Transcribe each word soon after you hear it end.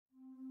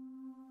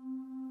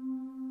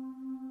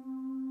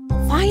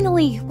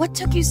Finally! What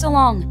took you so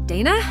long?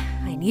 Dana,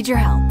 I need your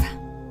help.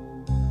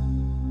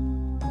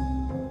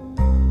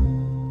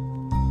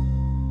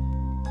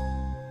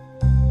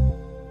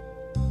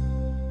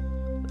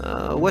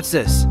 What's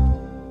this?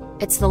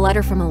 It's the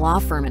letter from a law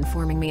firm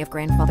informing me of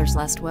grandfather's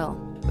last will.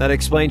 That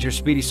explains your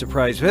speedy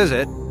surprise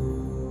visit.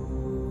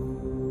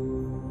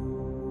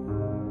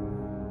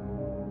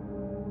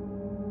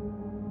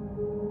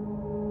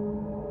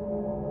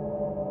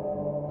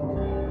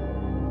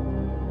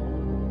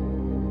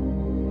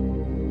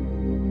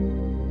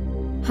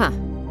 Huh.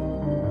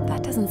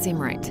 That doesn't seem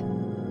right.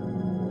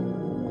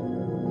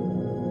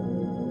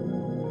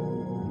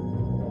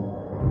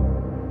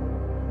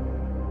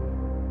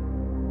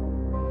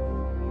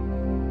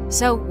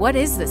 So, what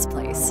is this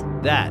place?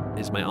 That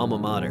is my alma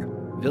mater,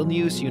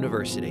 Vilnius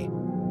University.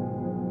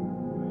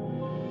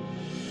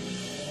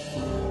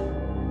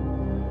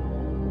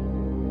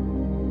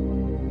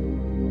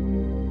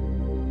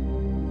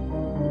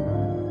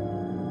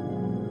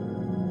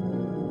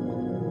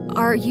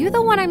 Are you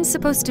the one I'm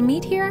supposed to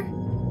meet here?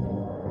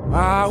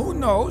 Who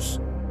knows?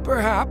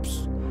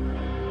 Perhaps.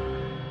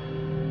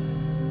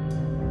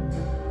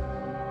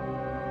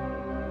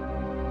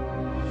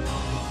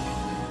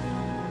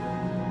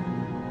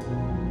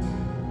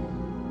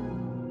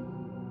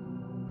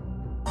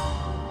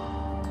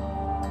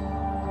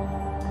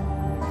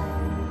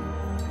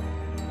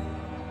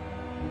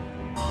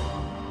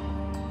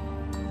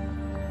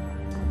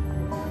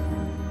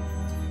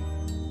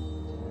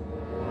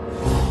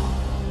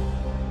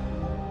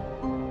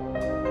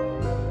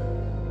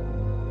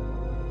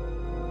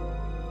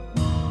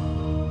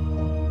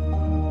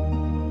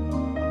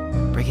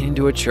 Breaking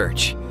into a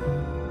church.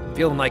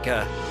 Feeling like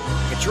a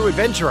true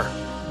adventurer.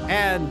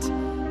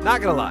 And,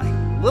 not gonna lie,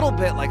 a little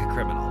bit like a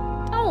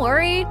criminal. Don't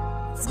worry,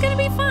 it's gonna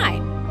be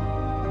fine.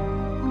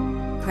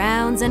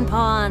 Crowns and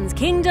Pawns,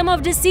 Kingdom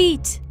of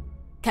Deceit.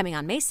 Coming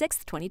on May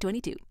 6th,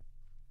 2022.